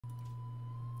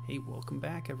Hey, welcome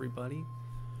back everybody.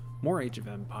 More Age of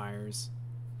Empires.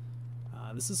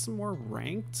 This is some more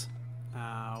ranked.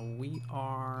 We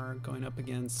are going up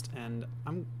against, and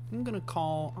I'm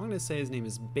gonna say his name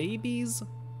is Babies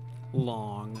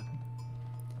Long.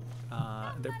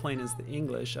 They're playing as the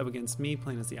English, up against me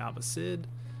playing as the Abbasid.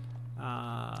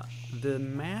 The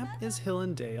map is Hill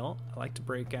and Dale. I like to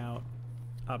break out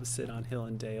Abbasid on Hill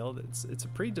and Dale. It's a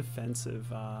pretty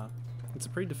defensive. It's a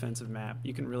pretty defensive map.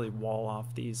 You can really wall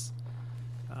off these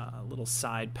little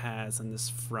side paths in this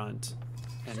front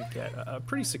and get a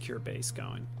pretty secure base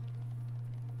going.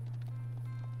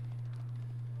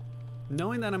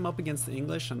 Knowing that I'm up against the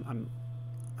English, I'm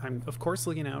of course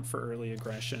looking out for early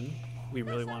aggression. We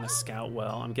really want to scout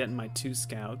well. I'm getting my 2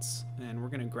 scouts, and we're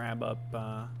going to grab up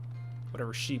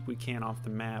whatever sheep we can off the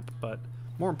map, but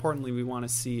more importantly, we want to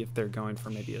see if they're going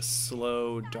for maybe a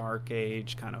slow, dark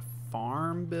age kind of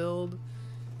farm build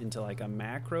into like a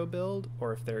macro build,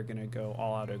 or if they're going to go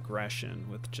all out aggression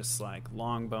with just like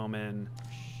longbowmen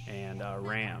and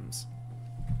rams.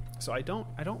 So I don't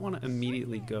want to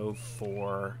immediately go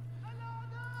for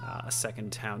a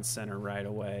second town center right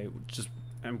away,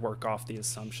 and work off the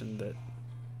assumption that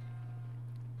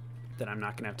I'm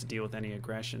not going to have to deal with any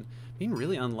aggression. Being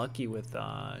really unlucky with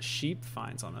sheep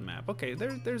finds on the map. Okay,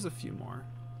 there's a few more.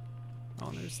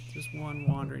 Oh, there's one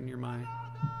wandering near my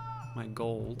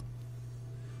gold.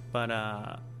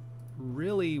 But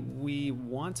really, we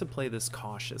want to play this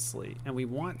cautiously, and we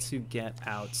want to get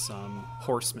out some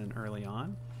horsemen early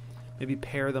on. Maybe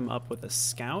pair them up with a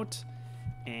scout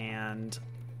and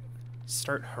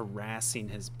start harassing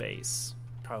his base.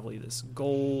 Probably this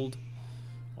gold,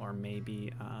 or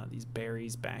maybe these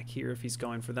berries back here if he's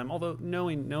going for them. Although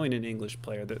knowing an English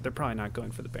player, they're probably not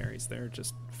going for the berries. They're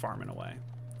just farming away.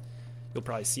 You'll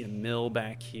probably see a mill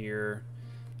back here,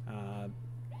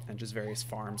 and just various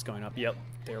farms going up. Yep,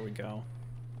 there we go.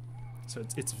 So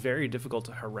it's very difficult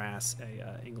to harass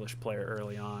a English player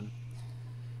early on.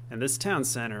 And this town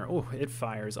center, oh, it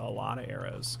fires a lot of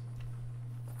arrows.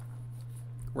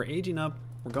 We're aging up.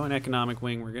 We're going economic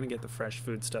wing. We're going to get the fresh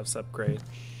foodstuffs upgrade.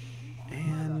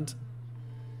 And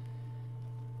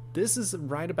this is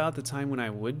right about the time when I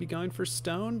would be going for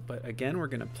stone, but again, we're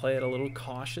going to play it a little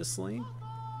cautiously.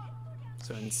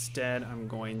 So instead, I'm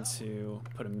going to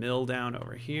put a mill down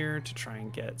over here to try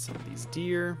and get some of these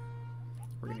deer.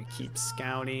 We're going to keep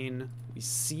scouting. We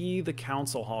see the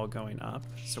council hall going up,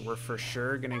 so we're for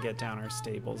sure going to get down our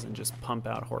stables and just pump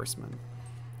out horsemen.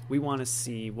 We want to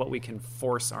see what we can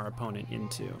force our opponent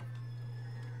into.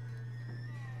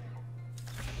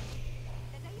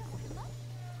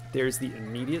 There's the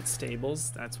immediate stables.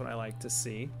 That's what I like to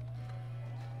see.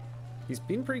 He's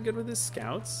been pretty good with his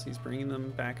scouts. He's bringing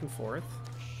them back and forth.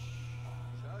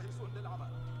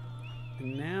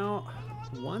 And now,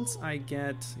 once I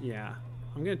get,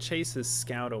 I'm going to chase his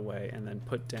scout away and then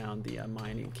put down the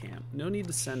mining camp. No need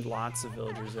to send lots of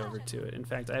villagers over to it. In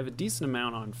fact, I have a decent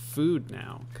amount on food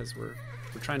now because we're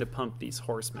trying to pump these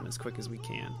horsemen as quick as we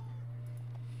can.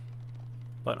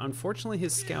 But unfortunately,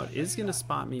 his scout is going to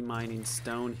spot me mining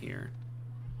stone here.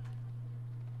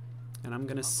 And I'm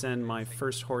going to send my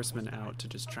first horseman out to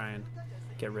just try and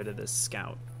get rid of this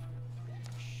scout.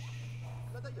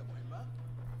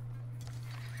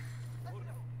 I'm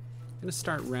going to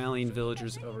start rallying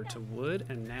villagers over to wood,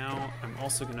 and now I'm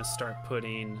also going to start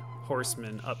putting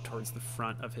horsemen up towards the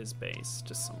front of his base.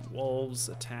 Just some wolves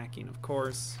attacking, of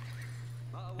course.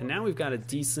 And now we've got a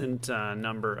decent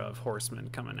number of horsemen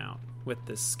coming out with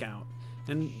this scout.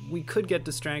 And we could get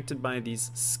distracted by these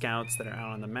scouts that are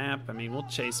out on the map. I mean, we'll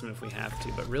chase him if we have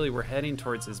to, but really we're heading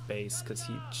towards his base because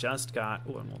he just got,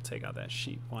 oh, and we'll take out that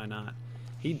sheep, why not?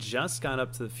 He just got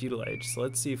up to the feudal age, so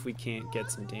let's see if we can't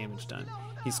get some damage done.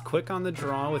 He's quick on the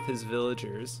draw with his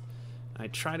villagers. I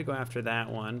try to go after that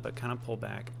one, but kind of pull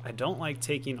back. I don't like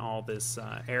taking all this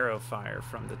arrow fire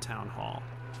from the town hall.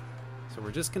 So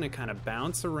we're just going to kind of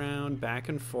bounce around back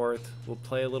and forth. We'll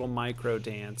play a little micro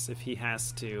dance if he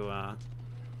has to,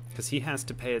 because he has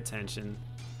to pay attention.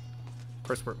 Of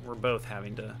course, we're both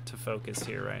having to focus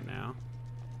here right now.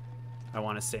 I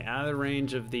want to stay out of the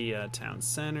range of the town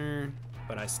center,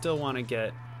 but I still want to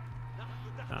get,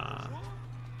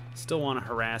 still want to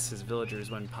harass his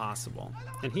villagers when possible.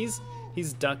 And he's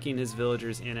ducking his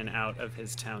villagers in and out of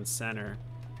his town center,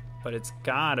 but it's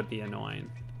gotta be annoying.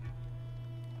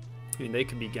 I mean, they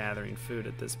could be gathering food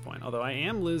at this point. Although I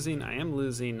am losing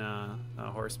a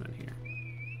horseman here.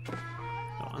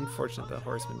 Oh, unfortunate the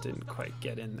horseman didn't quite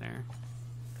get in there.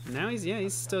 Now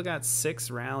he's still got 6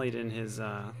 rallied in his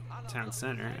town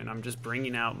center, and I'm just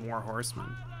bringing out more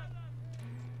horsemen.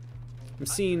 I'm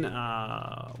seeing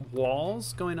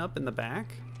walls going up in the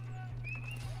back.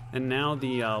 And now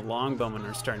the longbowmen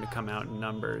are starting to come out in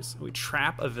numbers. We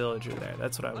trap a villager there.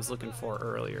 That's what I was looking for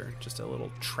earlier. Just a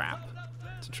little trap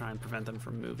to try and prevent them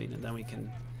from moving, and then we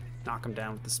can knock them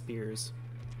down with the spears.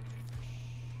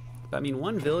 But I mean,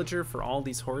 one villager for all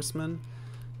these horsemen,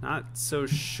 not so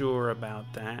sure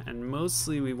about that. And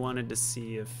mostly we wanted to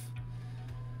see if...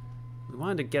 we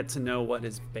wanted to get to know what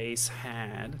his base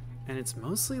had, and it's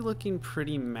mostly looking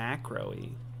pretty macro-y.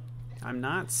 I'm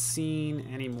not seeing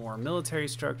any more military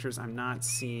structures. I'm not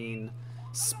seeing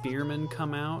spearmen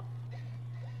come out.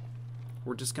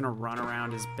 We're just gonna run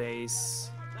around his base.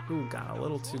 Ooh, got a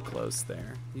little too close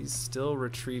there. He's still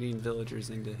retreating villagers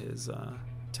into his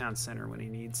town center when he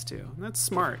needs to. And that's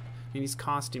smart. I mean, he's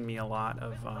costing me a lot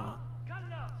of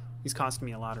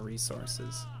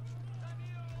resources.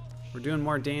 We're doing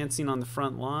more dancing on the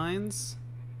front lines.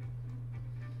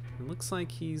 It looks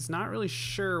like he's not really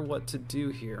sure what to do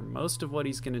here. Most of what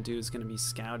he's going to do is going to be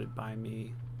scouted by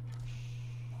me.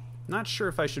 Not sure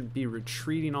if I should be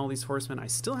retreating all these horsemen. I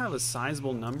still have a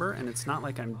sizable number, and it's not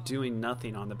like I'm doing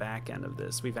nothing on the back end of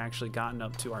this. We've actually gotten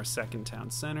up to our second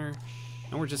town center,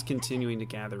 and we're just continuing to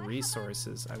gather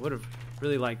resources. I would have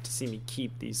really liked to see me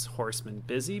keep these horsemen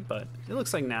busy, but it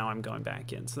looks like now I'm going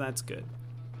back in, so that's good.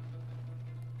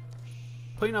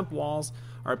 Putting up walls,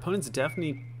 our opponent's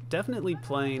definitely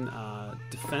playing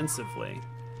defensively.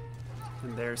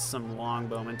 And there's some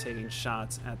longbowmen taking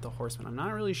shots at the horsemen. I'm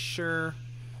not really sure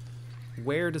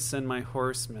where to send my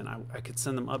horsemen. I could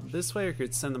send them up this way, or I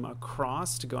could send them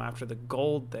across to go after the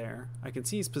gold there. I can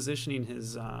see he's positioning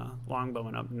his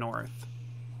longbowmen up north.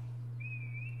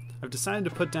 I've decided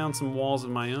to put down some walls of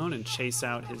my own and chase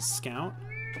out his scout.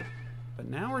 But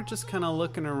now we're just kind of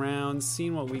looking around,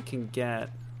 seeing what we can get.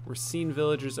 We're seeing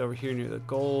villagers over here near the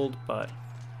gold, but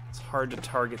it's hard to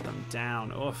target them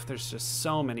down. Oof, there's just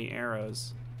so many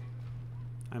arrows.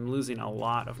 I'm losing a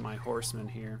lot of my horsemen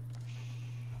here.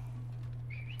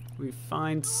 We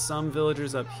find some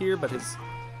villagers up here, but his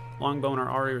longbowmen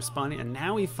are already responding. And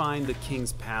now we find the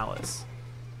king's palace.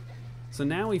 So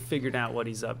now we figured out what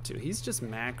he's up to. He's just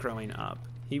macroing up.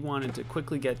 He wanted to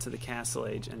quickly get to the castle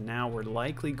age, and now we're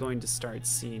likely going to start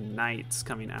seeing knights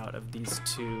coming out of these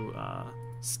two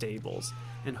stables.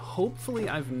 And hopefully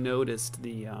I've noticed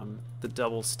the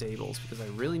double stables, because I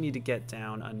really need to get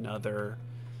down another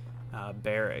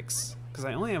barracks, because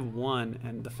I only have one,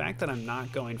 and the fact that I'm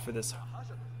not going for this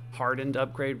hardened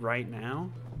upgrade right now,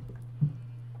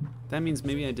 that means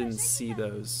maybe I didn't see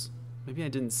those. Maybe I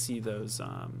didn't see those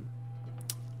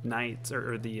knights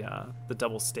or the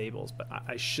double stables, but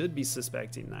I should be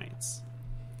suspecting knights.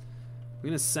 I'm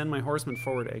gonna send my horsemen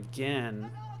forward again.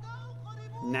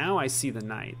 Now I see the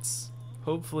knights.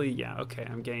 Hopefully, yeah, okay,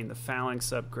 I'm getting the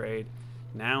phalanx upgrade.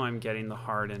 Now I'm getting the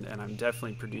hardened, and I'm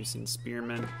definitely producing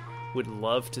spearmen. Would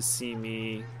love to see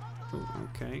me... Ooh,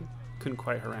 okay, couldn't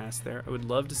quite harass there. I would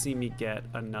love to see me get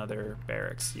another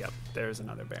barracks. Yep, there's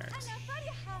another barracks.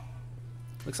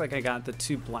 Looks like I got the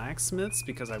two blacksmiths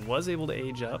because I was able to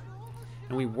age up,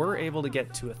 and we were able to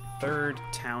get to a third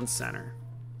town center.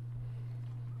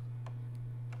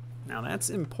 Now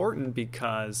that's important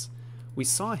because we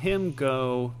saw him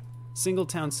go single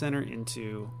town center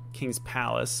into King's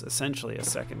Palace, essentially a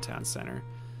second town center.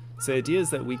 So the idea is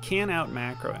that we can out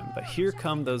macro him, but here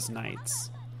come those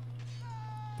knights.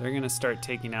 They're gonna start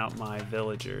taking out my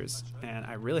villagers, and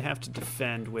I really have to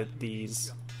defend with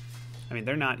these. I mean,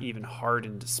 they're not even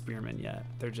hardened spearmen yet.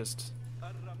 They're just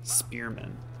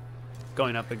spearmen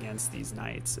going up against these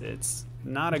knights. It's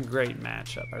not a great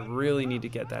matchup. I really need to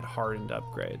get that hardened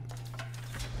upgrade.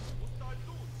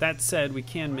 That said, we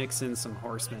can mix in some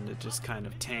horsemen to just kind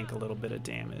of tank a little bit of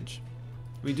damage.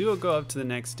 We do go up to the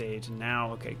next stage, and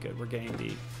now, okay, good, we're getting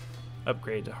the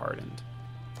upgrade to hardened.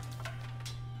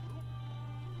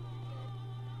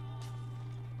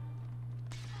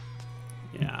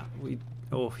 Yeah,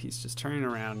 oh, he's just turning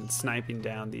around and sniping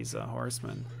down these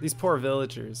horsemen. These poor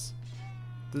villagers.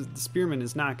 The spearman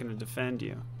is not going to defend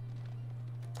you.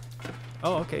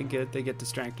 Oh, okay, good. They get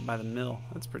distracted by the mill.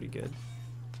 That's pretty good.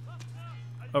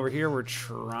 Over here, we're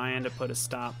trying to put a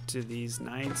stop to these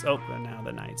knights. Oh, and now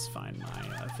the knights find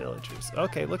my villagers.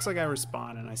 Okay, looks like I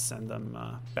respawn and I send them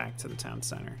back to the town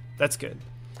center. That's good.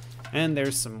 And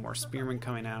there's some more spearmen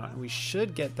coming out, and we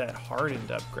should get that hardened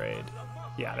upgrade.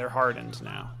 Yeah, they're hardened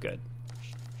now. Good.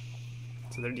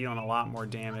 So they're dealing a lot more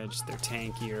damage. They're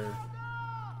tankier.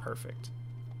 Perfect.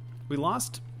 We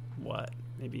lost, what,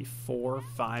 maybe 4 or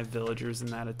 5 villagers in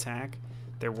that attack.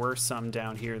 There were some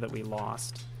down here that we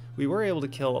lost. We were able to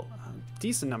kill a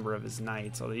decent number of his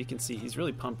knights, although you can see he's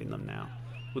really pumping them now.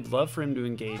 Would love for him to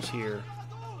engage here.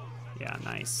 Yeah,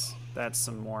 nice. That's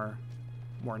some more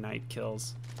more knight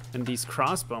kills. And these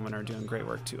crossbowmen are doing great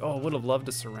work too. Oh, would have loved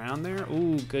to surround there.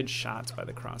 Ooh, good shots by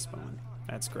the crossbowmen.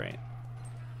 That's great.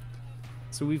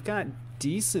 So we've got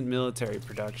decent military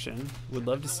production. Would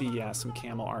love to see, yeah, some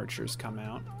camel archers come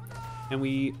out. And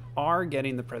we are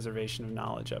getting the preservation of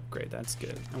knowledge upgrade. That's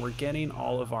good. And we're getting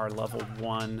all of our level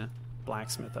 1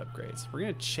 blacksmith upgrades. We're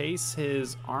gonna chase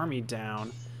his army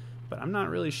down, but I'm not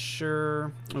really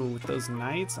sure. Oh, with those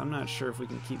knights, I'm not sure if we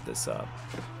can keep this up.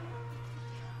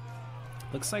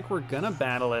 Looks like we're gonna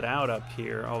battle it out up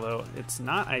here, although it's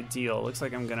not ideal. Looks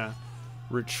like I'm gonna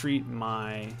retreat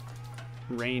my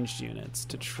ranged units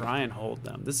to try and hold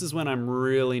them. This is when I'm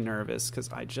really nervous because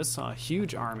I just saw a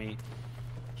huge army.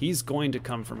 He's going to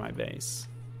come for my base.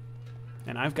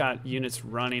 And I've got units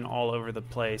running all over the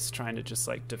place trying to just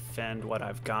like defend what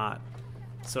I've got.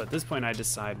 So at this point I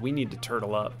decide we need to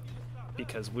turtle up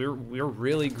because we're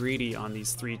really greedy on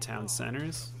these 3 town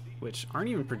centers, which aren't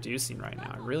even producing right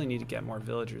now. I really need to get more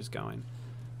villagers going.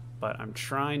 But I'm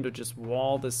trying to just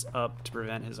wall this up to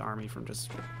prevent his army from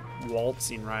just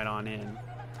waltzing right on in.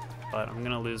 But I'm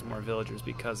gonna lose more villagers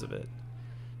because of it.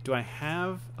 Do I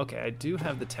have... Okay, I do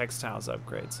have the textiles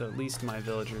upgrade, so at least my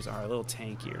villagers are a little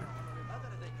tankier.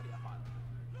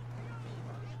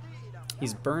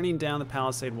 He's burning down the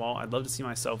palisade wall. I'd love to see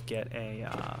myself get a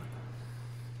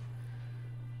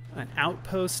an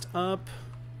outpost up.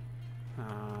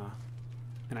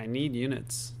 And I need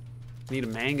units. I need a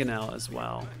mangonel as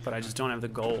well, but I just don't have the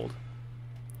gold.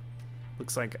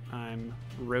 Looks like I'm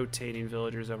rotating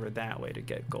villagers over that way to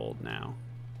get gold now.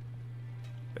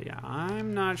 But yeah,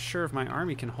 I'm not sure if my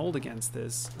army can hold against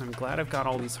this. I'm glad I've got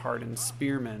all these hardened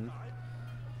spearmen.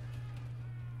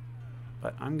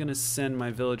 But I'm gonna send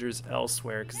my villagers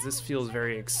elsewhere because this feels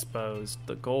very exposed.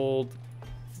 The gold,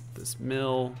 this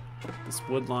mill, this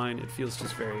wood line, it feels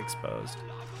just very exposed.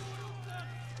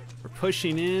 We're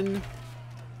pushing in.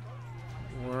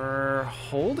 We're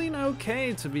holding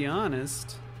okay, to be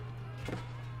honest.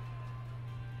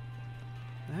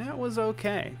 That was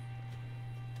okay.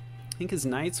 I think his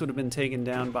knights would have been taken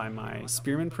down by my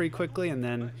spearmen pretty quickly, and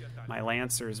then my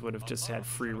lancers would have just had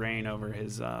free reign over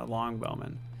his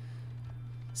longbowmen.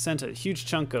 Sent a huge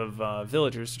chunk of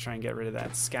villagers to try and get rid of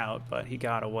that scout, but he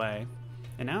got away.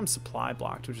 And now I'm supply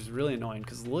blocked, which is really annoying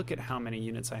because look at how many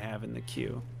units I have in the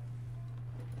queue.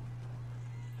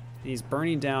 He's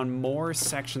burning down more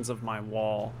sections of my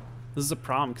wall. This is a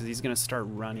problem because he's going to start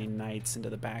running knights into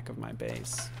the back of my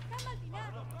base.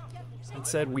 That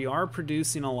said, we are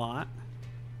producing a lot.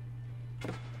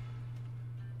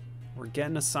 We're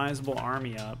getting a sizable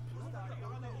army up.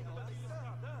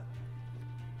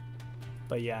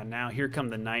 But yeah, now here come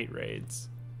the night raids.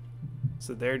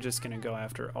 So they're just going to go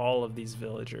after all of these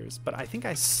villagers. But I think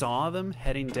I saw them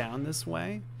heading down this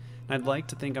way. And I'd like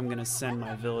to think I'm going to send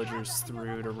my villagers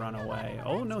through to run away.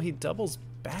 Oh no, he doubles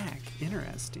back.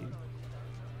 Interesting.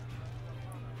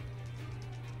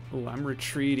 Ooh, I'm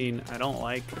retreating. I don't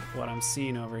like what I'm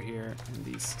seeing over here. And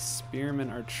these spearmen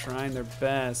are trying their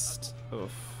best.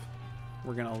 Oof.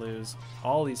 We're going to lose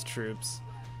all these troops.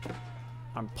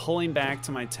 I'm pulling back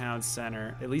to my town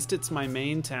center. At least it's my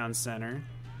main town center.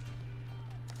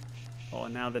 Oh,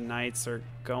 and now the knights are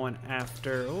going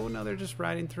after... Oh, no, they're just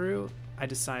riding through. I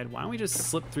decide, why don't we just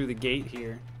slip through the gate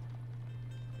here?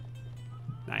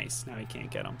 Nice. Now he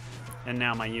can't get them. And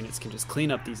now my units can just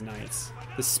clean up these knights.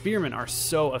 The spearmen are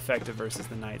so effective versus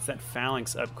the knights. That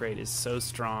phalanx upgrade is so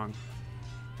strong.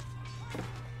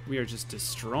 We are just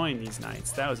destroying these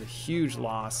knights. That was a huge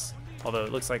loss. Although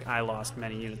it looks like I lost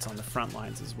many units on the front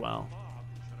lines as well.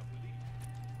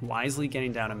 Wisely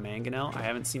getting down a mangonel. I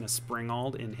haven't seen a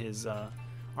springald in his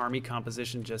army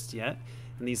composition just yet.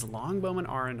 And these longbowmen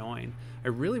are annoying. I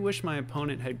really wish my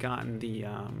opponent had gotten the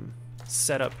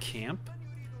set up camp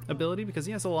ability because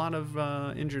he has a lot of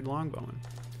injured longbowmen.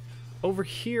 Over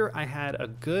here I had a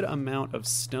good amount of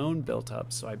stone built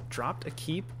up, so I dropped a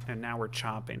keep and now we're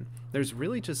chopping. There's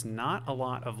really just not a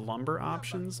lot of lumber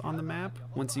options on the map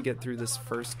once you get through this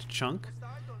first chunk.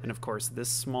 And of course this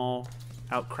small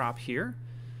outcrop here.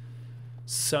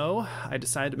 So I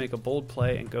decided to make a bold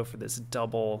play and go for this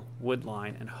double wood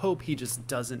line and hope he just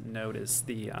doesn't notice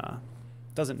the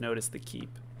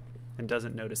keep and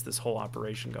doesn't notice this whole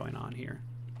operation going on here.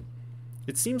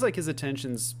 It seems like his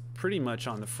attention's pretty much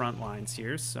on the front lines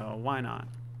here, so why not?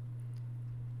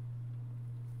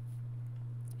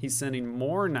 He's sending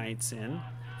more knights in.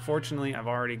 Fortunately, I've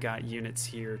already got units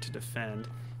here to defend.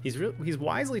 He's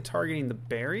wisely targeting the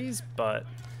berries, but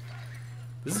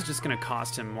this is just going to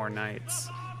cost him more knights.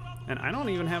 And I don't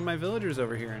even have my villagers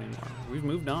over here anymore. We've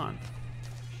moved on.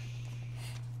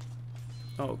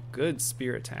 Oh, good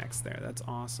spear attacks there. That's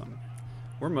awesome.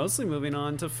 We're mostly moving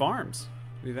on to farms.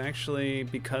 We've actually,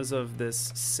 because of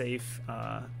this safe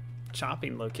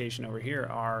chopping location over here,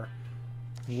 our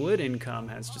wood income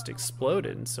has just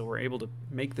exploded, and so we're able to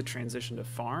make the transition to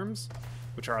farms,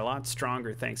 which are a lot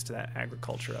stronger thanks to that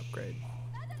agriculture upgrade.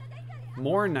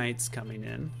 More knights coming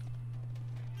in.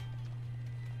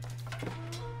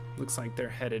 Looks like they're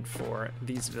headed for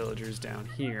these villagers down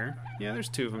here. Yeah, there's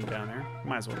 2 of them down there.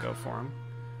 Might as well go for them.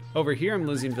 Over here I'm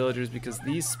losing villagers because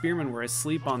these spearmen were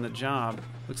asleep on the job.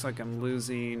 Looks like I'm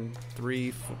losing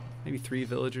 3, maybe 3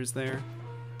 villagers there.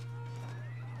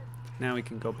 Now we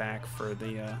can go back for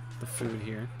the food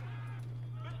here.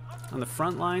 On the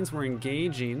front lines we're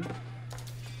engaging.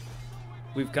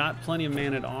 We've got plenty of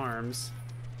man-at-arms.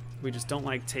 We just don't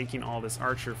like taking all this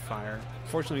archer fire.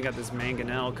 Fortunately, we got this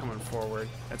mangonel coming forward.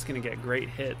 That's going to get great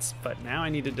hits, but now I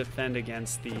need to defend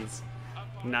against these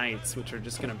knights, which are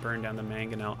just going to burn down the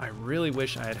mangonel. I really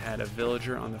wish I had had a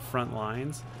villager on the front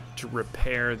lines to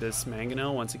repair this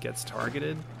mangonel once it gets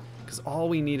targeted, because all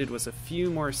we needed was a few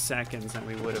more seconds and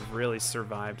we would have really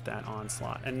survived that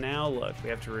onslaught. And now look, we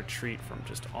have to retreat from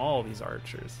just all these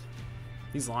archers.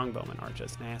 These longbowmen are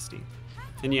just nasty.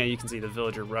 And yeah, you can see the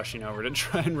villager rushing over to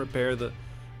try and repair the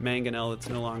mangonel that's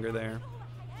no longer there.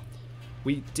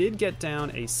 We did get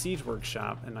down a siege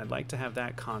workshop, and I'd like to have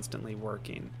that constantly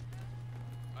working.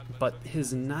 But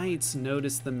his knights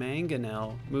noticed the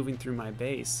mangonel moving through my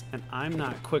base, and I'm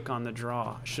not quick on the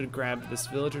draw. I should have grabbed this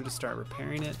villager to start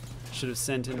repairing it. Should have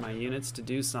sent in my units to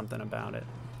do something about it.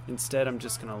 Instead, I'm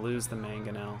just going to lose the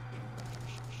mangonel.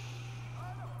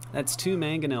 That's 2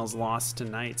 mangonels lost to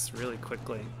knights really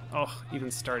quickly. Oh,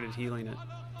 even started healing it.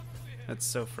 That's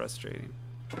so frustrating.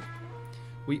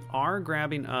 We are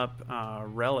grabbing up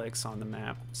relics on the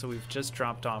map, so we've just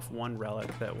dropped off 1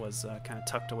 relic that was kind of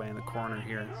tucked away in the corner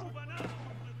here.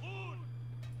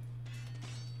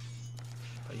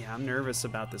 But yeah, I'm nervous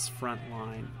about this front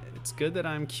line. It's good that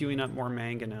I'm queuing up more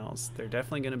mangonels. They're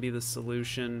definitely going to be the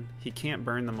solution. He can't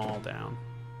burn them all down.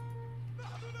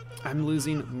 I'm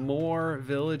losing more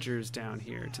villagers down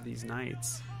here to these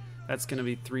knights. That's going to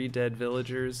be 3 dead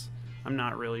villagers. I'm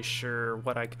not really sure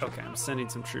what okay, I'm sending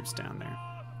some troops down there.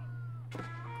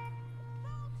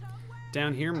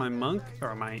 Down here, my monk,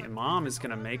 or my imam, is going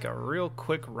to make a real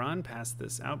quick run past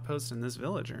this outpost and this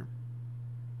villager.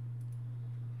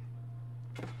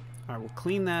 All right, we'll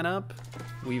clean that up.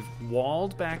 We've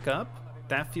walled back up.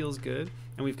 That feels good.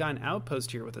 And we've got an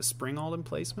outpost here with a spring-all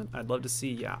emplacement. I'd love to see,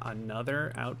 yeah,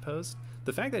 another outpost.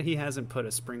 The fact that he hasn't put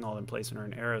a spring-all emplacement or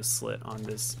an arrow slit on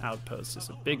this outpost is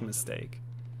a big mistake.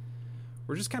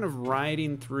 We're just kind of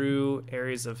riding through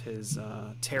areas of his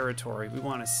territory. We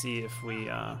want to see if we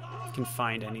can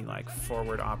find any like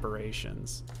forward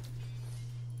operations.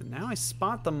 And now I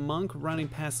spot the monk running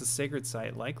past the sacred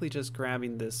site, likely just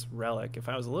grabbing this relic. If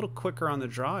I was a little quicker on the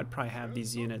draw, I'd probably have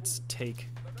these units take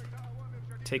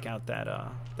out that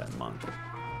monk.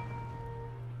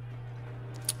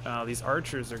 These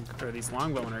archers or these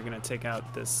longbowmen are going to take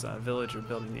out this villager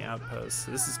building the outpost.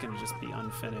 So this is going to just be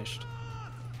unfinished.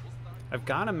 I've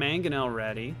got a mangonel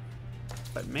ready,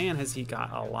 but man, has he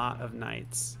got a lot of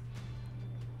knights.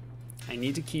 I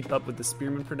need to keep up with the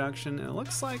spearman production, and it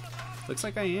looks like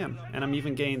I am. And I'm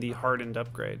even getting the hardened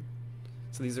upgrade.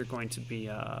 So these are going to be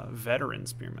veteran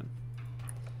spearmen.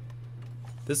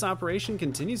 This operation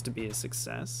continues to be a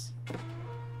success.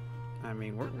 I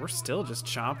mean, we're still just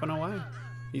chopping away.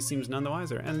 He seems none the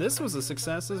wiser. And this was a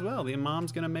success as well. The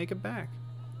imam's going to make it back.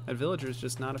 That villager's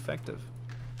just not effective.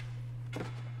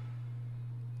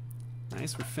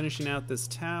 Nice, we're finishing out this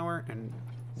tower, and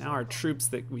now our troops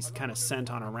that we kind of sent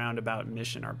on a roundabout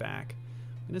mission are back.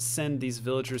 I'm going to send these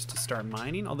villagers to start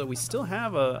mining, although we still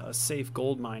have a safe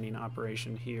gold mining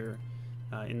operation here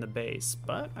in the base,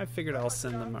 but I figured I'll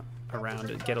send them around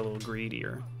and get a little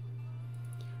greedier.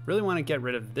 Really want to get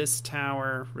rid of this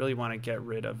tower, really want to get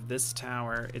rid of this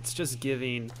tower. It's just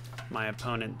giving my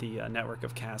opponent the network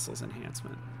of castles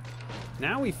enhancement.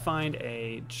 Now we find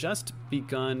a just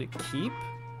begun keep,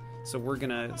 so we're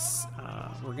gonna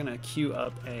queue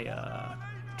up a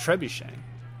trebuchet.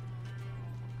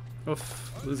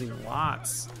 Oof, losing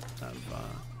lots of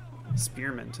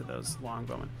spearmen to those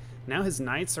longbowmen. Now his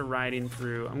knights are riding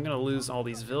through. I'm gonna lose all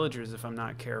these villagers if I'm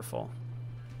not careful.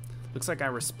 Looks like I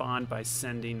respond by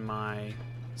sending my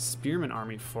spearman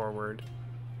army forward.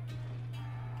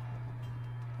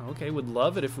 Okay, would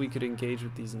love it if we could engage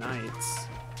with these knights.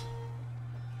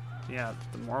 Yeah,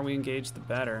 the more we engage, the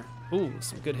better. Ooh,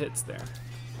 some good hits there.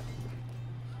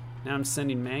 Now I'm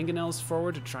sending mangonels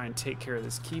forward to try and take care of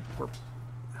this keep. We're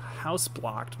house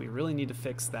blocked. We really need to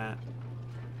fix that.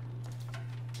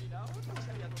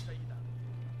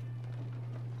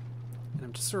 And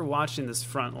I'm just sort of watching this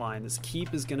front line. This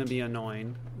keep is going to be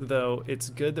annoying, though it's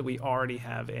good that we already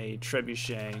have a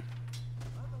trebuchet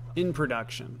in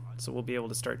production, so we'll be able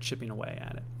to start chipping away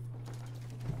at it.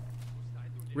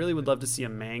 Really would love to see a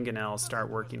mangonel start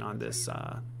working on this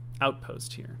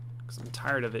outpost here, because I'm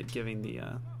tired of it giving the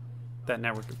that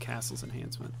network of castles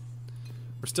enhancement.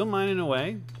 We're still mining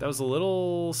away. That was a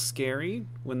little scary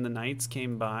when the knights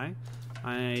came by.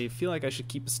 I feel like I should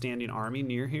keep a standing army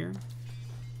near here.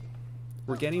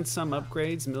 We're getting some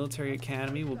upgrades. Military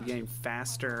Academy will be getting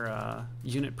faster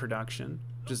unit production,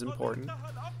 which is important.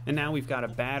 And now we've got a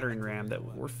battering ram that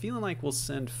we're feeling like we'll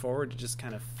send forward to just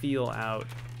kind of feel out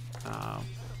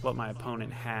what my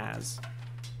opponent has.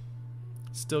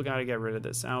 Still got to get rid of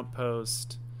this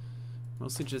outpost.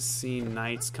 Mostly just seeing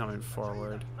knights coming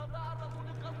forward.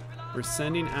 We're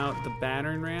sending out the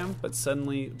battering ram, but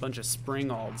suddenly a bunch of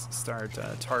springalds start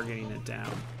targeting it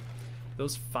down.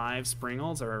 Those 5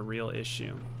 springalds are a real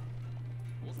issue.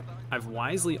 I've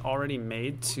wisely already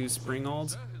made 2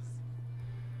 springalds,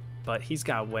 but he's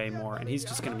got way more, and he's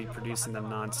just going to be producing them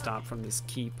non-stop from this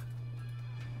keep.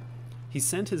 He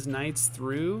sent his knights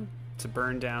through to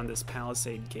burn down this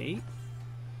palisade gate.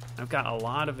 I've got a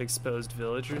lot of exposed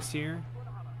villagers here.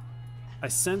 I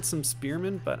sent some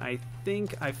spearmen, but I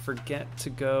think I forget to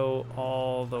go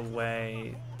all the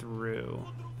way through.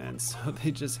 And so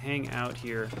they just hang out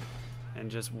here and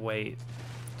just wait.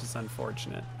 Just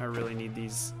unfortunate. I really need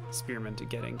these spearmen to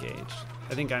get engaged.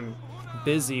 I think I'm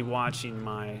busy watching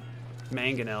my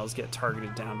mangonels get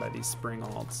targeted down by these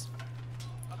springalds.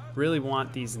 Really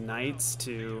want these knights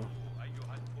to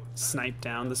snipe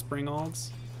down the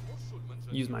springalds.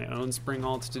 Use my own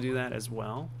springalds to do that as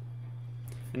well.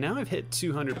 And now I've hit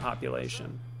 200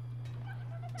 population.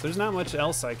 So there's not much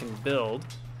else I can build.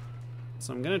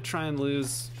 So I'm going to try and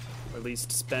lose, or at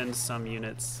least spend some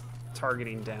units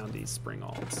targeting down these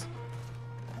springalds.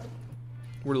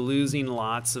 We're losing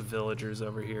lots of villagers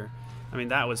over here. I mean,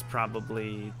 that was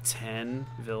probably 10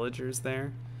 villagers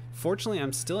there. Fortunately,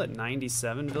 I'm still at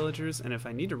 97 villagers, and if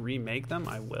I need to remake them,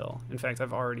 I will. In fact,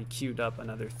 I've already queued up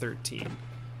another 13.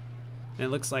 And it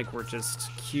looks like we're just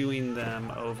queuing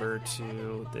them over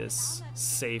to this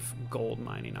safe gold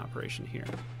mining operation here.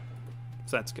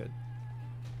 So that's good.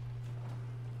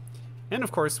 And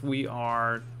of course, we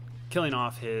are killing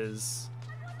off his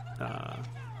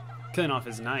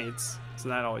knights, so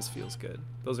that always feels good.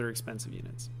 Those are expensive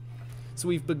units. So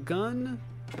we've begun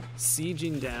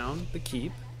sieging down the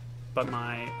keep, but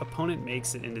my opponent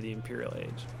makes it into the Imperial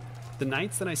Age. The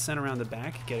knights that I sent around the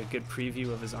back get a good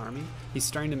preview of his army. He's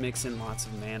starting to mix in lots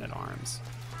of man-at-arms.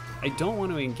 I don't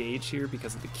want to engage here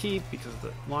because of the keep, because of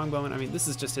the longbowmen. I mean, this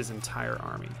is just his entire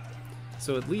army.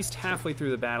 So at least halfway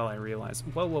through the battle, I realized,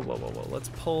 whoa, let's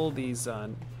pull these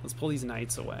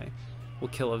knights away. We'll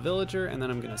kill a villager, and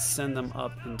then I'm going to send them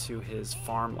up into his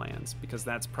farmlands, because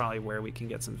that's probably where we can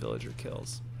get some villager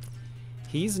kills.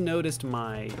 He's noticed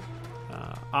my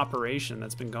operation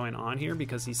that's been going on here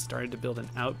because he started to build an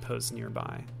outpost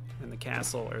nearby, and the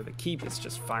castle, or the keep, is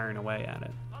just firing away at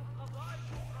it.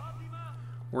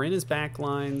 We're in his back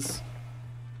lines.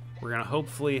 We're going to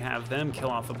hopefully have them kill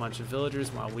off a bunch of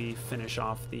villagers while we finish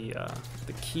off the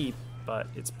keep, but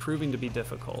it's proving to be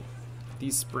difficult.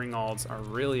 These springalds are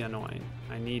really annoying.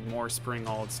 I need more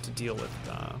springalds to deal with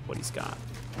what he's got.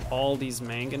 All these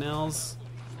mangonels,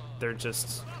 they're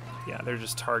just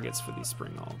targets for these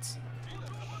springalds.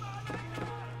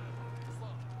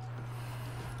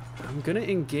 I'm gonna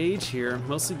engage here,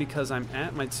 mostly because I'm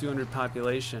at my 200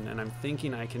 population and I'm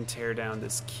thinking I can tear down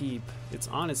this keep. It's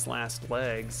on its last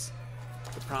legs.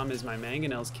 The problem is my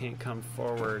mangonels can't come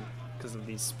forward because of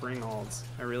these springalds.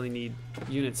 I really need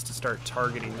units to start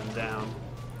targeting them down.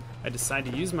 I decide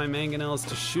to use my mangonels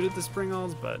to shoot at the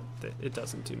springalds, but it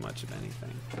doesn't do much of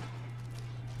anything.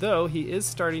 Though he is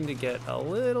starting to get a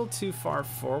little too far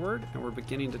forward, and we're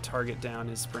beginning to target down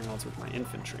his springalds with my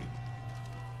infantry.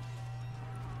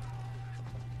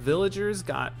 Villagers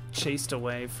got chased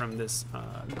away from this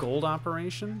gold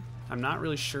operation. I'm not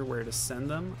really sure where to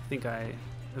send them. I think I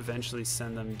eventually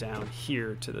send them down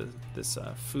here to this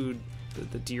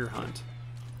the deer hunt.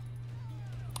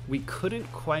 We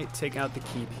couldn't quite take out the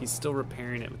keep. He's still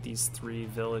repairing it with these 3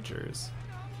 villagers.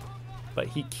 But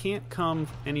he can't come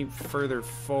any further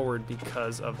forward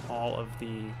because of all of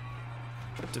the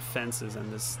defenses and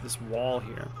this wall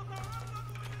here.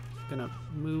 I'm gonna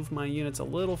move my units a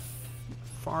little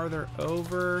farther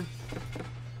over.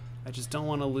 I just don't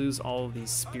want to lose all of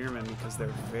these spearmen because they're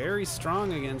very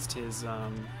strong against his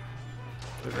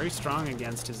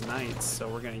knights. So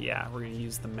we're gonna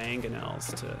use the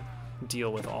mangonels to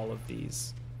deal with all of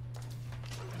these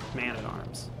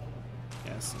man-at-arms.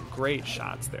 Yeah, some great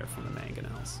shots there from the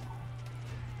mangonels.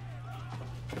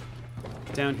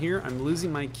 Down here, I'm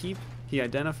losing my keep. He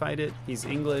identified it. He's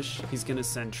English. He's going to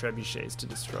send trebuchets to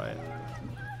destroy it.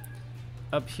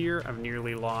 Up here, I've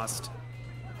nearly lost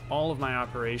all of my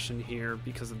operation here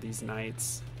because of these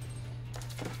knights.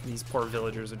 These poor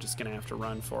villagers are just going to have to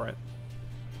run for it.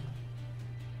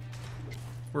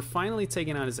 We're finally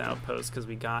taking out his outpost because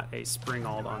we got a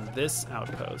springald on this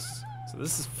outpost. So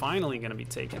this is finally going to be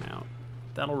taken out.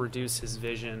 That'll reduce his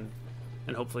vision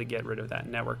and hopefully get rid of that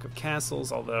network of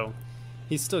castles, although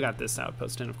he's still got this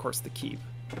outpost and of course the keep.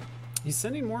 He's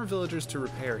sending more villagers to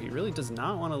repair. He really does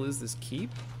not want to lose this keep,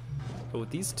 but with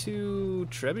these two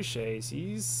trebuchets,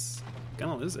 he's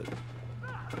gonna lose it.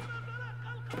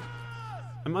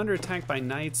 I'm under attack by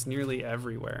knights nearly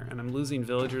everywhere, and I'm losing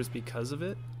villagers because of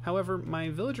it. However, my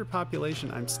villager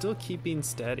population, I'm still keeping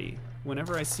steady.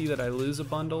 Whenever I see that I lose a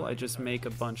bundle, I just make a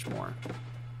bunch more.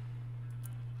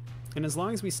 And as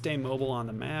long as we stay mobile on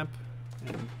the map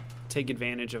and take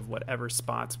advantage of whatever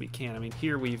spots we can. I mean,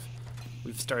 here we've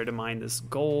started to mine this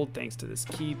gold thanks to this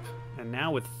keep, and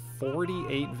now with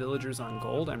 48 villagers on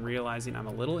gold, I'm realizing I'm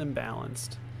a little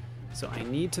imbalanced. So I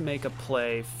need to make a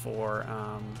play for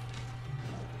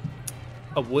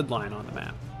a wood line on the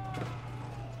map.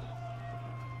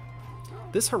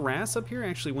 This harass up here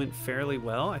actually went fairly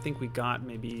well. I think we got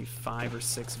maybe 5 or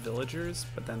 6 villagers,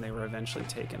 but then they were eventually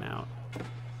taken out.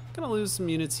 Gonna lose some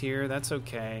units here, that's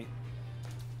okay.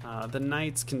 The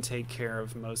knights can take care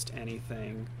of most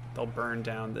anything. They'll burn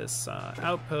down this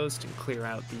outpost and clear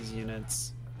out these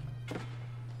units.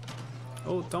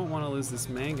 Oh, don't want to lose this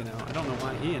mangonel. I don't know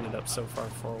why he ended up so far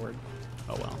forward.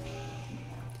 Oh well.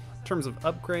 In terms of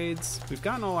upgrades, we've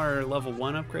gotten all our level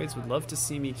 1 upgrades. Would love to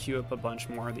see me queue up a bunch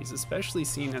more of these, especially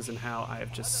seeing as in how I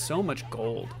have just so much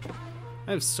gold.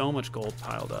 I have so much gold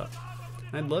piled up.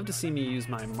 I'd love to see me use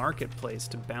my marketplace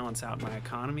to balance out my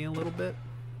economy a little bit.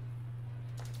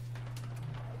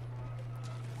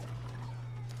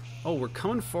 Oh, we're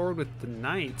coming forward with the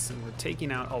knights, and we're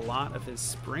taking out a lot of his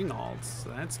springalds, so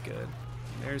that's good.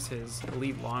 There's his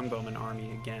elite longbowman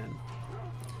army again.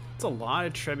 It's a lot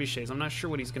of trebuchets. I'm not sure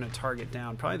what he's going to target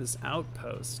down. Probably this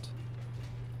outpost.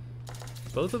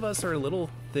 Both of us are a little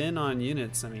thin on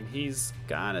units. I mean, he's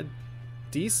got a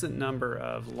decent number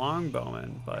of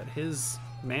longbowmen, but his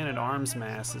man-at-arms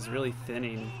mass is really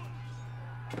thinning.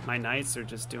 My knights are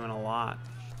just doing a lot.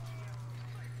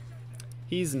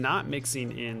 He's not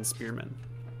mixing in spearmen.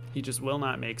 He just will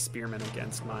not make spearmen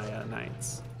against my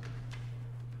knights.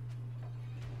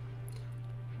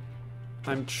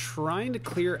 I'm trying to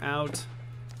clear out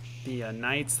the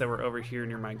knights that were over here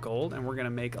near my gold, and we're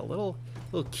gonna make a little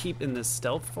keep in this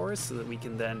stealth forest so that we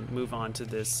can then move on to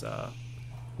this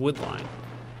wood line.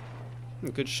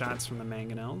 Good shots from the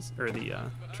mangonels, or the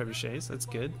trebuchets, that's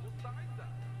good.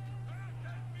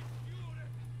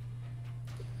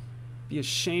 Be a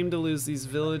shame to lose these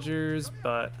villagers,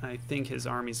 but I think his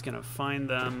army's gonna find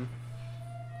them.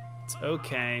 It's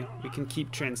okay, we can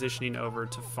keep transitioning over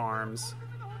to farms.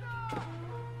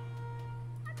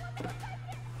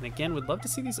 And again, would love to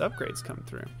see these upgrades come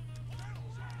through.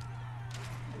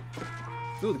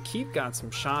 Ooh, the keep got some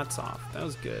shots off, that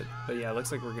was good. But yeah, it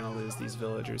looks like we're gonna lose these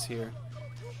villagers here.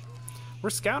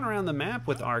 We're scouting around the map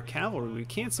with our cavalry. We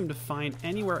can't seem to find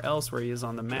anywhere else where he is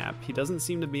on the map. He doesn't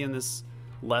seem to be in this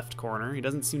left corner. He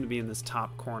doesn't seem to be in this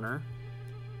top corner.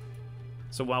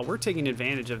 So while we're taking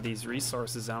advantage of these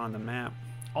resources out on the map,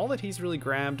 all that he's really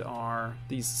grabbed are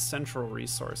these central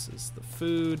resources. The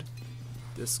food,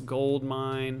 this gold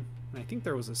mine, and I think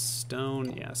there was a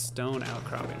stone, yeah, stone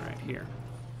outcropping right here.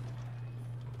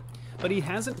 But he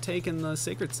hasn't taken the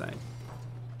sacred site.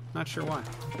 Not sure why.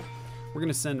 We're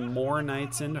gonna send more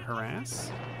knights in to harass.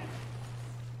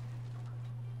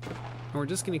 And we're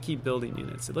just gonna keep building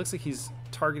units. It looks like he's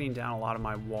targeting down a lot of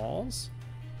my walls.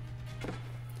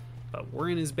 But we're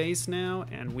in his base now,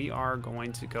 and we are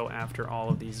going to go after all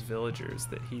of these villagers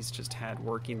that he's just had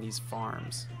working these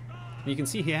farms. And you can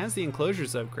see he has the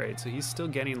enclosures upgrade, so he's still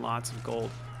getting lots of gold.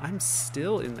 I'm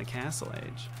still in the castle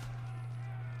age.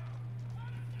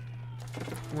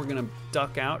 We're gonna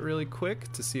duck out really quick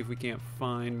to see if we can't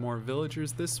find more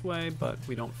villagers this way, but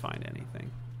we don't find anything.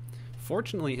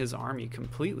 Fortunately, his army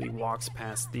completely walks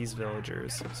past these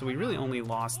villagers, so we really only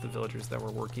lost the villagers that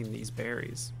were working these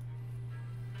berries.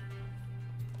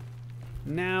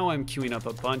 Now I'm queuing up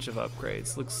a bunch of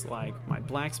upgrades. Looks like my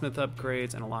blacksmith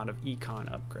upgrades and a lot of econ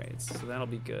upgrades, so that'll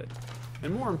be good.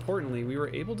 And more importantly, we were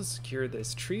able to secure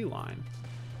this tree line,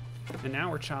 and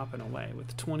now we're chopping away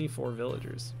with 24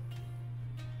 villagers.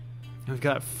 And we've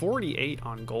got 48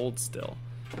 on gold still,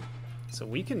 so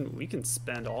we can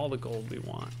spend all the gold we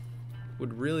want.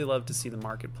 Would really love to see the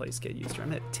marketplace get used.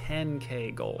 I'm at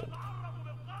 10k gold.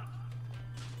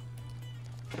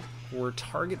 We're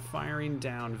target firing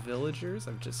down villagers.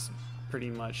 I've just pretty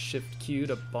much shift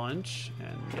queued a bunch,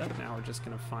 and yep, now we're just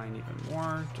gonna find even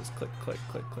more. Just click, click,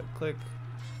 click, click, click.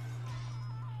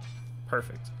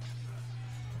 Perfect.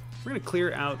 We're gonna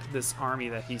clear out this army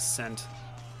that he sent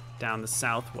down the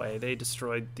south way. They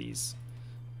destroyed these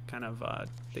kind of,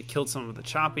 they killed some of the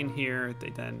chopping here. They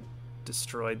then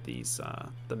destroyed these,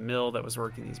 the mill that was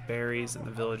working these berries and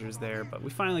the villagers there, but we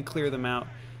finally clear them out.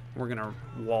 We're gonna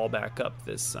wall back up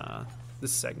this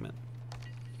this segment.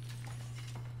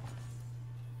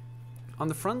 On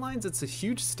the front lines, it's a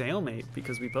huge stalemate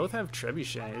because we both have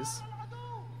trebuchets.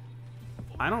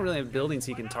 I don't really have buildings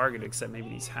he can target except maybe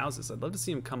these houses. I'd love to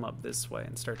see him come up this way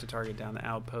and start to target down the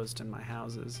outpost and my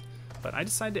houses. But I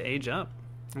decided to age up.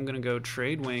 I'm gonna go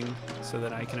trade wing so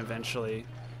that I can eventually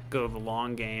go the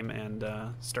long game and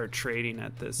start trading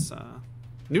at this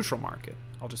neutral market.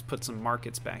 I'll just put some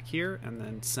markets back here and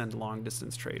then send long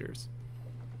distance traders.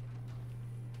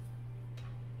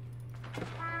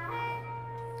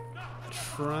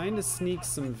 Trying to sneak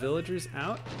some villagers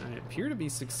out. I appear to be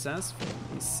successful.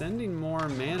 He's sending more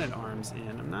man-at-arms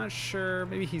in. I'm not sure.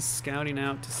 Maybe he's scouting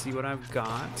out to see what I've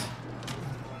got.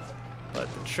 But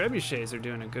the trebuchets are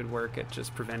doing a good work at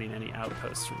just preventing any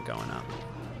outposts from going up.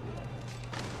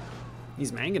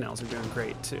 These mangonels are doing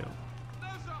great too.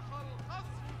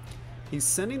 He's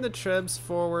sending the trebs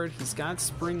forward. He's got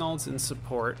springalds in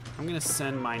support. I'm going to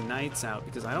send my knights out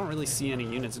because I don't really see any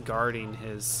units guarding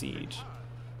his siege.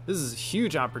 This is a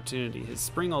huge opportunity. His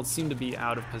springalds seem to be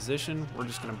out of position. We're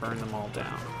just going to burn them all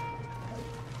down.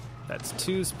 That's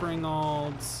 2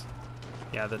 springalds.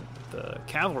 Yeah, the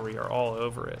cavalry are all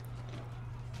over it.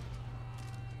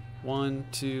 1,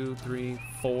 2, 3,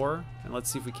 4. And let's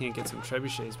see if we can't get some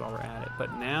trebuchets while we're at it.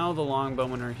 But now the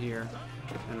longbowmen are here,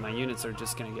 and my units are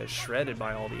just going to get shredded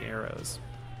by all the arrows.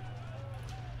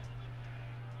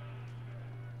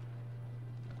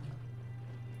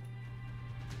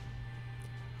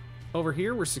 Over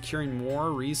here, we're securing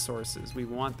more resources. We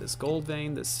want this gold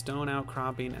vein, this stone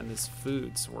outcropping, and this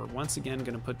food. So we're once again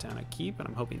going to put down a keep, and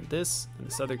I'm hoping this and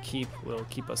this other keep will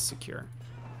keep us secure.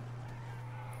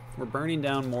 We're burning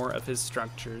down more of his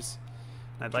structures.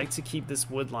 I'd like to keep this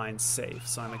wood line safe,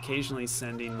 so I'm occasionally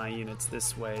sending my units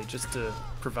this way just to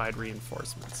provide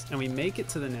reinforcements. And we make it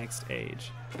to the next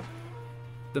age.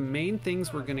 The main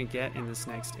things we're going to get in this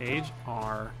next age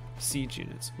are siege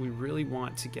units. We really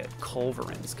want to get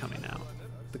culverins coming out.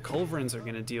 The culverins are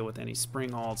going to deal with any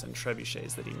springalds and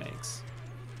trebuchets that he makes.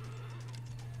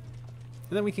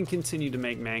 And then we can continue to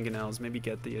make mangonels, maybe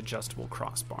get the adjustable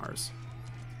crossbars.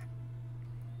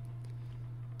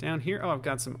 Down here, oh, I've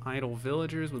got some idle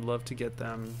villagers. Would love to get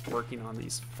them working on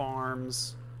these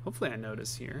farms. Hopefully I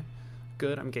notice here.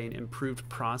 Good, I'm getting improved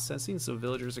processing, so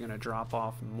villagers are going to drop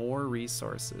off more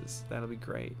resources. That'll be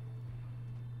great.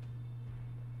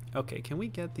 Okay, can we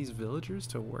get these villagers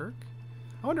to work?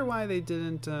 I wonder why they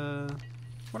didn't.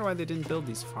 Build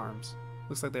these farms.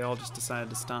 Looks like they all just decided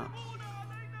to stop.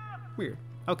 Weird.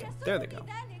 Okay, there they go.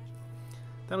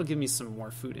 That'll give me some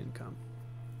more food income.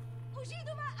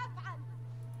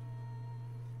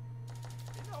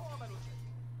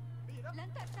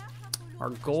 Our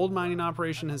gold mining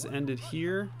operation has ended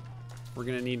here. We're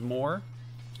gonna need more.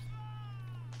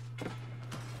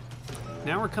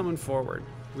 Now we're coming forward.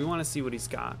 We want to see what he's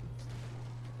got.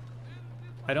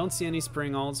 I don't see any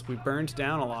springalds. We burned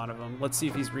down a lot of them. Let's see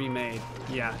if he's remade.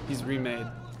 Yeah, he's remade.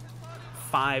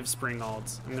 5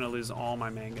 springalds. I'm gonna lose all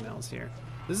my mangonels here.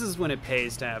 This is when it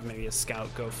pays to have maybe a scout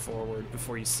go forward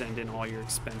before you send in all your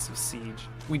expensive siege.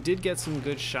 We did get some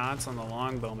good shots on the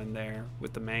longbowman there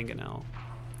with the mangonel.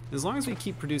 As long as we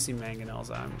keep producing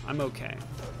mangonels, I'm okay.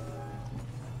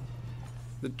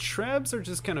 The trebs are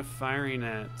just kind of firing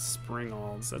at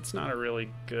springalds. That's not a really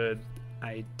good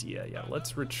idea. Yeah,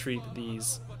 let's retreat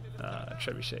these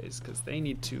trebuchets because they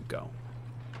need to go.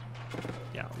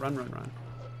 Yeah, run, run, run.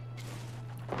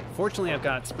 Fortunately, I've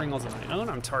got springalds of my own.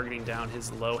 I'm targeting down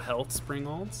his low health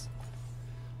springalds.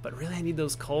 But really, I need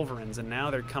those culverins, and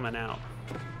now they're coming out.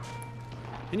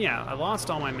 And yeah, I lost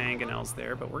all my mangonels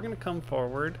there, but we're going to come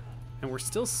forward, and we're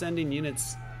still sending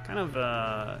units kind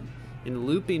of in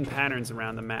looping patterns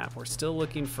around the map. We're still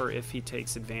looking for if he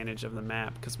takes advantage of the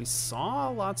map, because we saw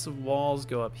lots of walls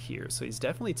go up here, so he's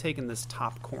definitely taken this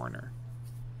top corner.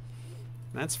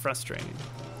 And that's frustrating.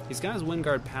 He's got his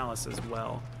Windguard Palace as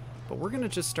well, but we're going to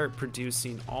just start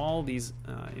producing all these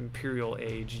Imperial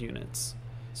Age units.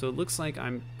 So it looks like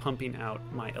I'm pumping out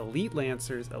my elite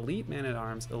lancers, elite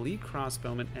man-at-arms, elite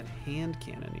crossbowmen, and hand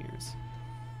cannoneers.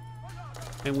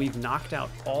 And we've knocked out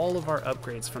all of our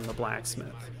upgrades from the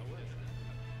blacksmith.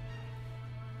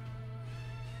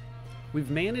 We've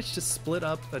managed to split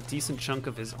up a decent chunk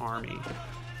of his army.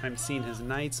 I'm seeing his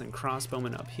knights and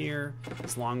crossbowmen up here.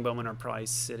 His longbowmen are probably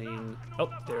sitting... Oh,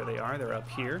 there they are. They're up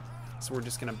here. So we're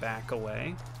just going to back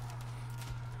away.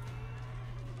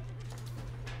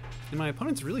 And my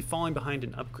opponent's really falling behind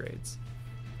in upgrades.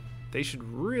 They should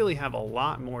really have a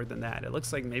lot more than that. It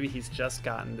looks like maybe he's just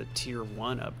gotten the tier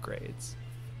 1 upgrades.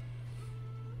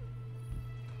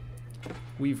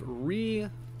 We've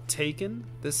retaken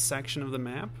this section of the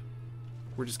map.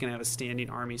 We're just going to have a standing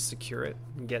army secure it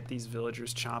and get these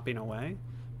villagers chopping away.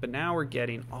 But now we're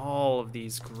getting all of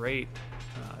these great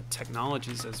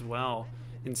technologies as well.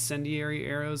 Incendiary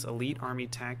arrows, elite army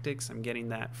tactics. I'm getting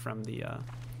that from the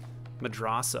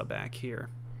madrasa back here.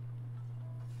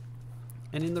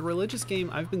 And in the religious game,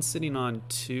 I've been sitting on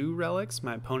 2 relics,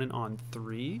 my opponent on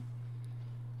 3.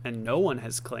 And no one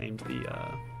has claimed the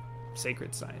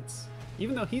sacred sites,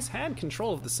 even though he's had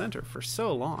control of the center for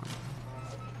so long.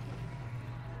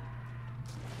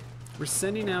 We're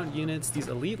sending out units. These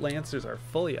elite lancers are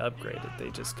fully upgraded. They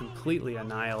just completely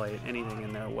annihilate anything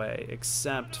in their way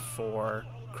except for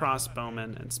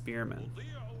crossbowmen and spearmen.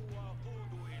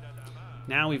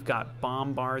 Now we've got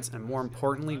bombards, and more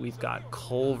importantly, we've got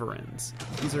culverins.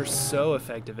 These are so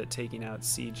effective at taking out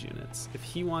siege units. If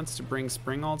he wants to bring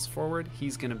springalds forward,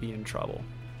 he's going to be in trouble.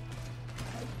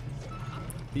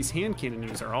 These hand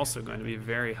cannoneers are also going to be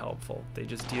very helpful. They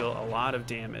just deal a lot of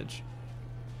damage.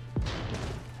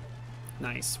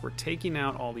 Nice, we're taking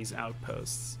out all these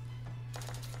outposts.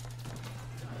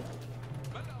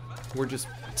 We're just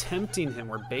tempting him,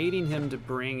 we're baiting him to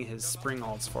bring his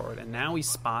springalds forward, and now we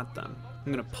spot them.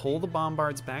 I'm gonna pull the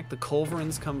bombards back, the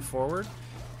culverins come forward,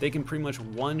 they can pretty much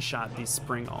one-shot these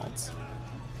springalds.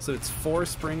 So it's 4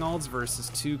 springalds versus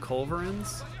 2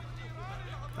 culverins.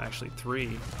 Actually 3,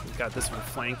 we've got this one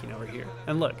flanking over here.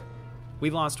 And look, we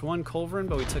lost 1 culverin,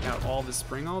 but we took out all the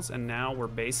springalds, and now we're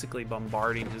basically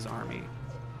bombarding his army,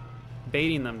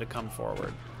 baiting them to come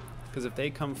forward. Because if they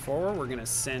come forward, we're gonna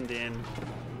send in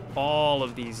all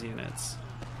of these units.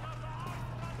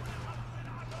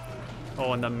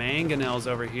 Oh, and the mangonels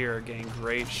over here are getting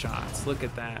great shots. Look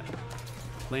at that.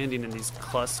 Landing in these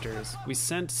clusters. We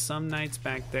sent some knights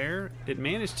back there. It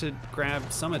managed to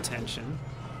grab some attention.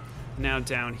 Now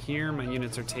down here, my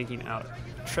units are taking out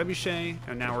trebuchet,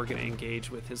 and now we're going to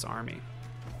engage with his army.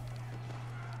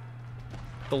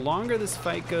 The longer this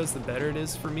fight goes, the better it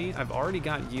is for me. I've already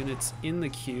got units in the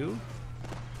queue.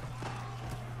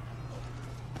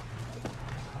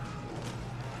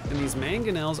 And these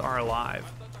mangonels are alive.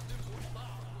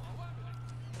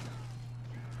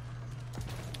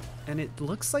 And it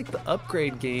looks like the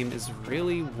upgrade game is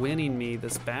really winning me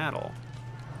this battle.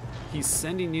 He's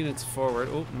sending units forward.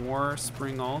 Oh, more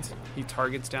springalds. He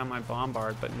targets down my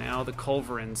bombard, but now the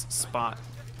culverins spot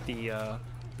the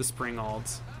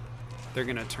springalds. They're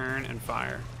gonna turn and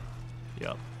fire.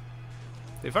 Yep.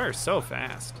 They fire so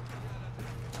fast.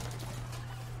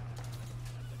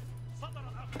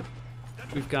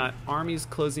 We've got armies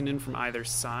closing in from either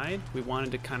side. We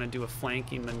wanted to kind of do a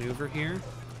flanking maneuver here.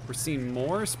 We're seeing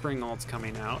more springalds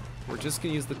coming out. We're just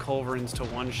gonna use the culverins to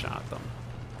one-shot them.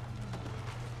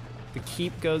 The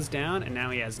keep goes down, and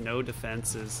now he has no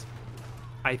defenses.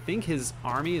 I think his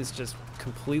army is just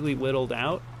completely whittled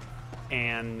out,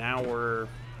 and now we're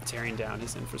tearing down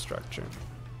his infrastructure.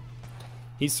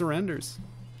 He surrenders.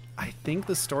 I think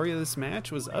the story of this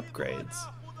match was upgrades.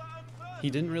 He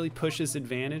didn't really push his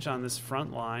advantage on this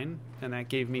front line, and that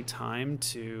gave me time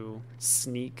to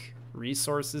sneak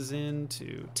resources in,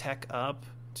 to tech up,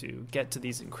 to get to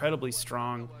these incredibly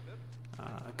strong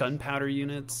gunpowder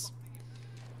units.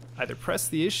 Either press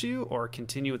the issue or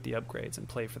continue with the upgrades and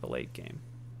play for the late game.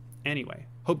 Anyway,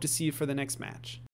 hope to see you for the next match.